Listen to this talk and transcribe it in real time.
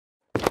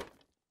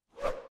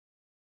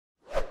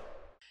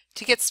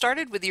To get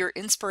started with your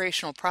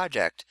inspirational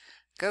project,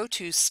 go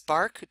to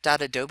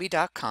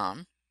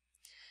spark.adobe.com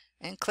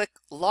and click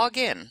Log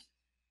In.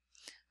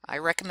 I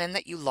recommend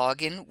that you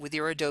log in with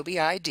your Adobe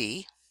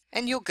ID,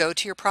 and you'll go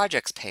to your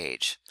projects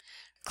page.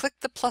 Click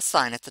the plus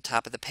sign at the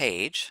top of the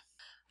page.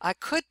 I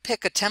could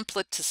pick a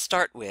template to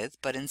start with,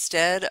 but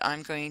instead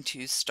I'm going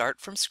to start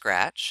from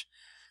scratch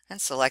and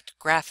select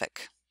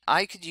Graphic.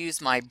 I could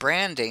use my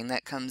branding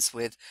that comes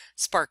with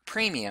Spark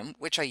Premium,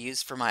 which I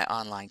use for my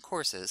online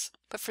courses,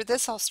 but for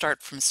this I'll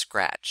start from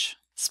scratch.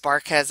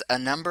 Spark has a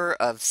number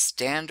of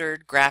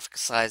standard graphic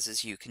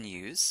sizes you can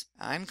use.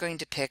 I'm going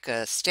to pick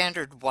a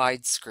standard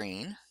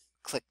widescreen,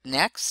 click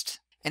Next,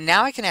 and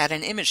now I can add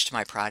an image to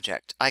my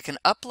project. I can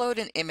upload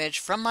an image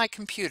from my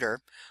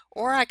computer,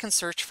 or I can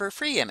search for a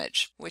free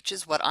image, which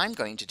is what I'm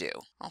going to do.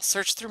 I'll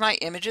search through my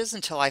images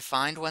until I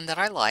find one that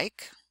I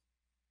like.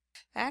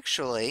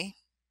 Actually,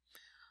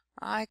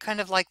 I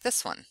kind of like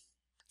this one.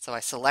 So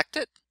I select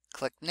it,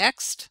 click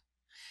Next,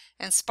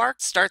 and Spark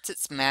starts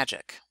its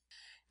magic.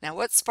 Now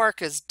what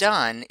Spark has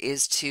done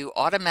is to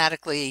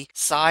automatically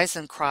size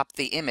and crop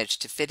the image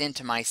to fit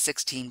into my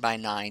 16 by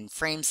 9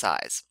 frame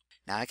size.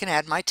 Now I can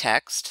add my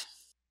text.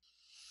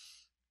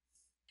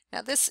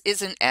 Now this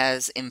isn't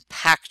as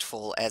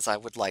impactful as I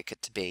would like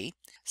it to be,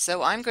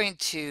 so I'm going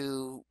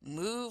to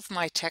move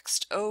my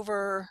text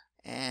over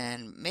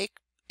and make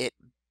it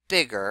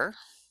bigger.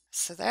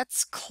 So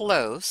that's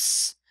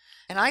close.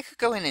 And I could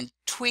go in and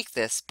tweak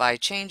this by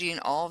changing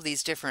all of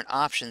these different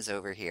options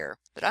over here,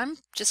 but I'm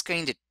just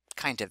going to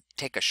kind of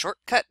take a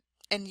shortcut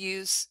and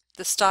use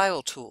the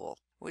Style tool,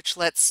 which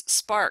lets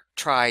Spark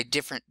try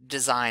different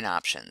design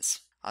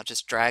options. I'll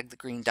just drag the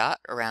green dot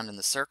around in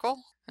the circle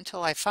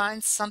until I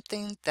find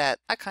something that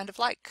I kind of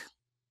like.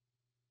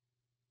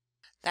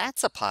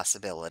 That's a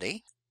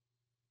possibility.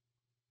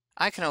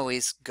 I can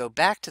always go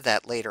back to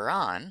that later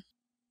on.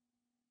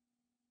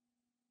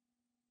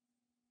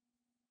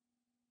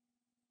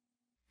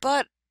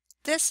 But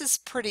this is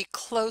pretty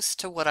close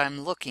to what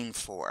I'm looking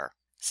for.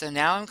 So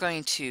now I'm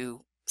going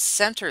to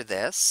center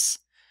this.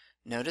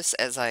 Notice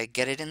as I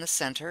get it in the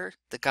center,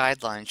 the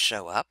guidelines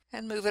show up,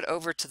 and move it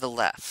over to the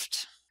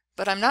left.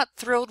 But I'm not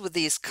thrilled with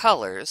these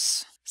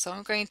colors, so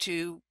I'm going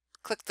to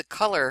click the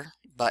Color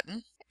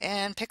button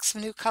and pick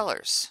some new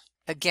colors.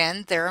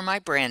 Again, there are my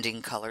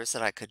branding colors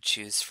that I could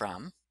choose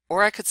from,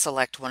 or I could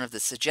select one of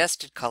the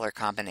suggested color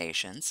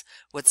combinations.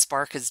 What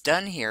Spark has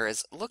done here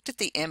is looked at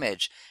the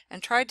image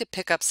and tried to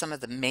pick up some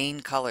of the main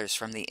colors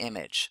from the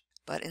image.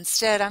 But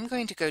instead, I'm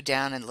going to go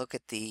down and look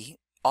at the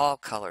All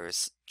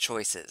Colors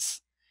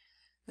choices.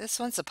 This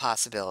one's a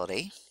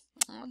possibility.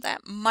 Well,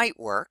 that might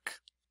work,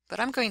 but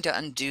I'm going to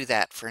undo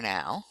that for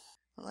now.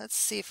 Let's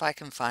see if I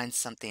can find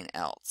something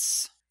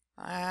else.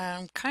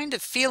 I'm kind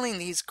of feeling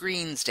these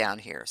greens down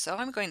here, so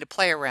I'm going to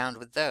play around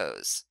with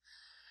those.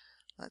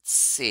 Let's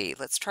see,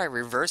 let's try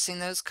reversing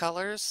those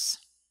colors.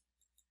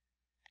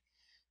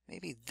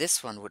 Maybe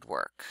this one would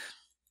work.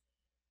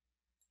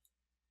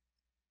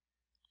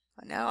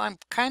 Now I'm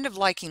kind of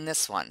liking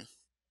this one.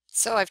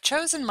 So I've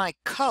chosen my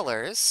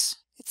colors.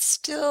 It's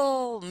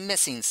still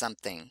missing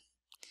something.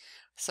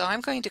 So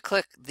I'm going to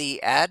click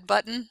the Add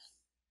button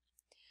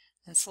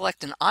and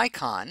select an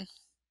icon,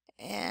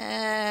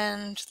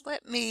 and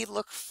let me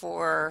look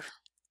for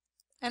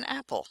an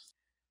apple.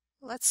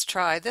 Let's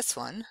try this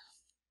one.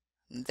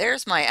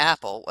 There's my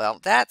apple. Well,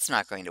 that's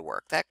not going to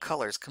work. That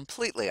color's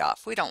completely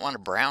off. We don't want a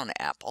brown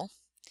apple.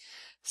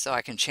 So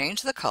I can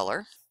change the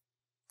color.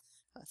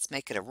 Let's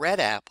make it a red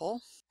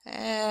apple,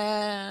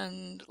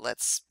 and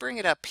let's bring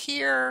it up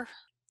here,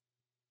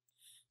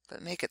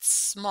 but make it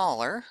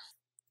smaller,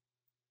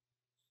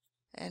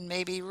 and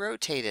maybe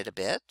rotate it a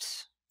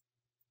bit.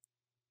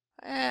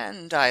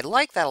 And I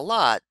like that a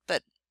lot,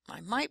 but I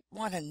might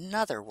want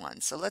another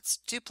one. So let's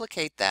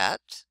duplicate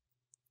that.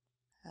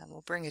 And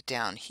we'll bring it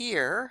down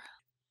here,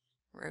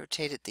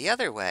 rotate it the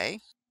other way.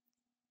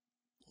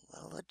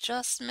 A little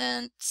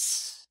adjustment.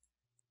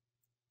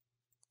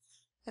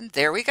 And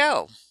there we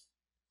go.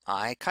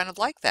 I kind of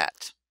like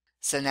that.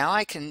 So now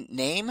I can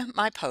name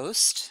my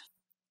post.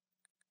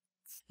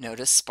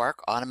 Notice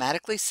Spark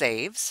automatically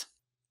saves.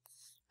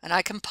 And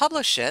I can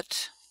publish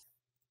it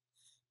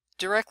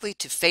directly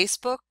to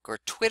Facebook or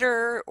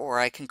Twitter, or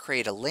I can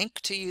create a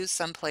link to use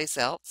someplace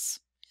else.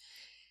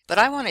 But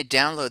I want to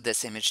download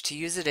this image to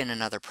use it in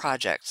another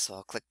project, so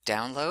I'll click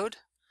Download.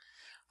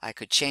 I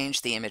could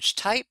change the image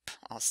type.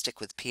 I'll stick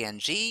with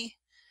PNG.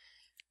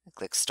 I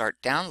click Start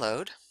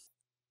Download.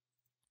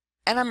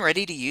 And I'm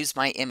ready to use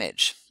my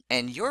image.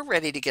 And you're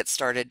ready to get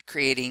started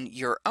creating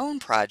your own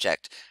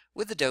project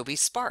with Adobe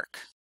Spark.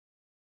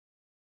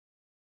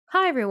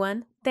 Hi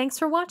everyone, thanks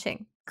for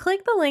watching.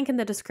 Click the link in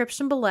the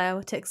description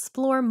below to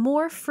explore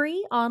more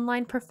free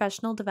online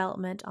professional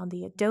development on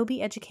the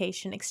Adobe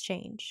Education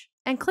Exchange.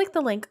 And click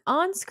the link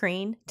on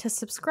screen to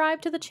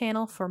subscribe to the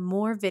channel for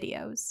more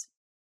videos.